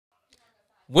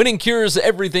Winning cures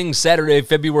everything. Saturday,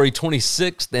 February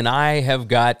 26th, and I have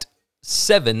got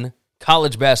 7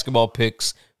 college basketball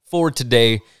picks for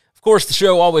today. Of course, the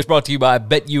show always brought to you by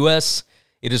BetUS.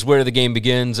 It is where the game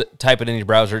begins. Type it in your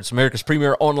browser. It's America's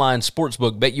premier online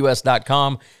sportsbook,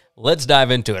 BetUS.com. Let's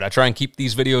dive into it. I try and keep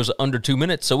these videos under 2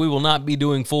 minutes, so we will not be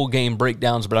doing full game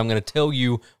breakdowns, but I'm going to tell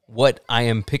you what I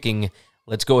am picking.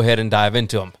 Let's go ahead and dive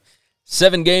into them.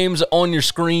 7 games on your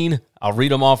screen. I'll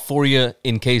read them off for you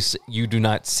in case you do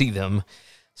not see them.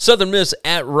 Southern Miss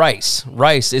at Rice.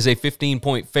 Rice is a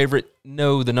 15-point favorite.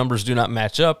 No, the numbers do not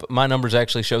match up. My numbers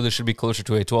actually show this should be closer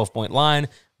to a 12-point line,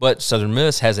 but Southern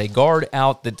Miss has a guard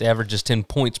out that averages 10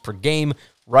 points per game.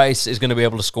 Rice is going to be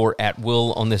able to score at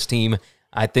will on this team.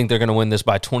 I think they're going to win this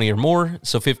by 20 or more,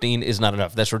 so 15 is not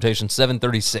enough. That's rotation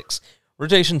 736.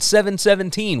 Rotation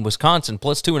 717, Wisconsin,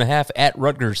 plus 2.5 at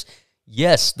Rutgers.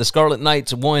 Yes, the Scarlet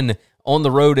Knights won on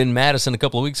the road in Madison a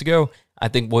couple of weeks ago. I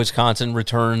think Wisconsin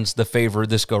returns the favor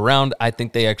this go-round. I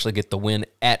think they actually get the win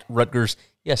at Rutgers.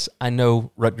 Yes, I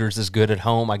know Rutgers is good at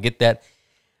home. I get that.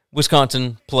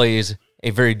 Wisconsin plays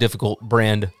a very difficult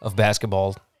brand of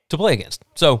basketball to play against.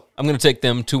 So I'm going to take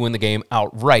them to win the game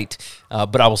outright,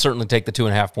 but I will certainly take the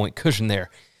 2.5-point cushion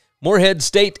there. Morehead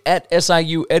State at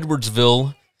SIU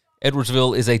Edwardsville.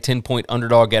 Edwardsville is a 10-point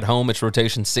underdog at home. It's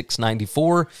rotation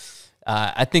 694.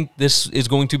 I think this is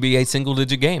going to be a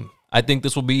single-digit game. I think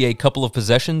this will be a couple of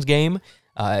possessions game.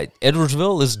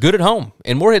 Edwardsville is good at home.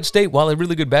 And Morehead State, while a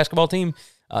really good basketball team,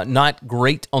 not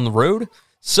great on the road.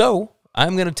 So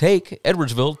I'm going to take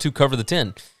Edwardsville to cover the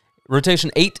 10.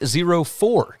 Rotation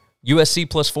 804. USC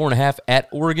plus 4.5 at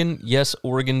Oregon. Yes,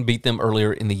 Oregon beat them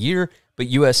earlier in the year, but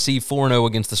USC 4-0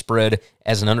 against the spread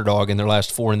as an underdog in their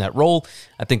last 4 in that role.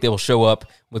 I think they will show up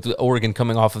with Oregon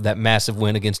coming off of that massive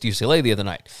win against UCLA the other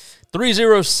night.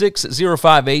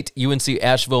 306-058, UNC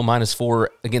Asheville minus 4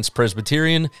 against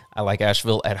Presbyterian. I like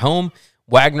Asheville at home.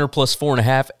 Wagner plus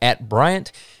 4.5 at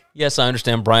Bryant. Yes, I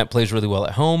understand Bryant plays really well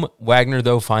at home. Wagner,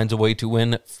 though, finds a way to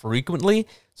win frequently.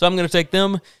 So I'm going to take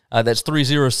them. That's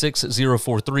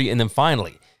 306-043. And then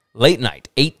finally, late night,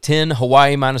 8-10,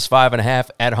 Hawaii minus 5.5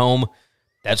 at home.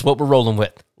 That's what we're rolling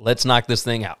with. Let's knock this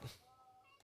thing out.